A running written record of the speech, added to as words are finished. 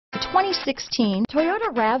2016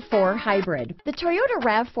 Toyota RAV4 Hybrid. The Toyota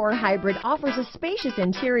RAV4 Hybrid offers a spacious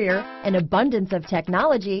interior, an abundance of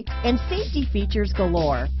technology, and safety features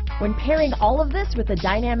galore. When pairing all of this with a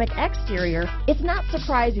dynamic exterior, it's not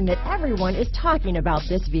surprising that everyone is talking about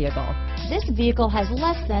this vehicle. This vehicle has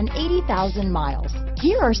less than 80,000 miles.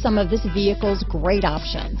 Here are some of this vehicle's great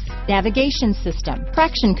options: navigation system,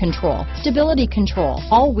 traction control, stability control,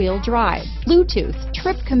 all-wheel drive, Bluetooth,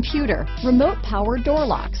 trip computer, remote power door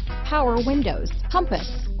locks, power windows, compass,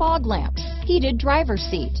 fog lamps, heated driver's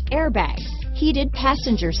seat, airbags, heated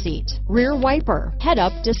passenger seat, rear wiper,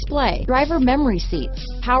 head-up display, driver memory seats,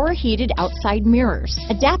 power heated outside mirrors,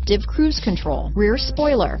 adaptive cruise control, rear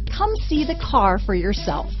spoiler. Come see the car for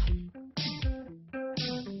yourself.